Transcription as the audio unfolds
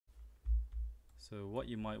So what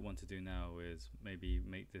you might want to do now is maybe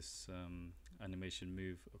make this animation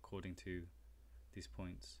move according to these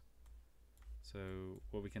points. So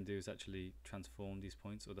what we can do is actually transform these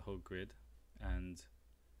points or the whole grid, and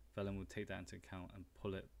Vellum will take that into account and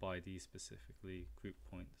pull it by these specifically grouped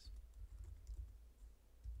points.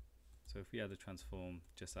 So if we add a transform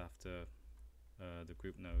just after the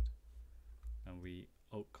group node, and we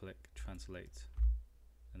alt click translate,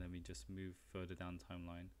 and then we just move further down the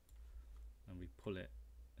timeline and we pull it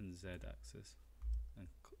in the Z axis, and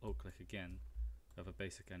alt click again, we have a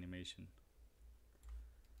basic animation.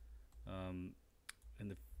 In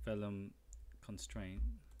the Vellum constraint,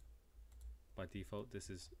 by default this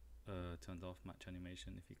is turned off, match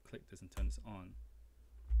animation. If you click this and turn this on,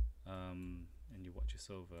 and you watch this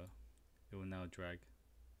over, it will now drag.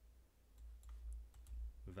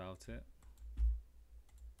 Without it,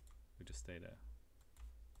 we'll just stay there.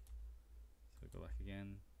 So go back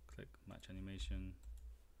again, click match animation,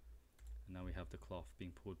 and now we have the cloth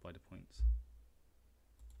being pulled by the points.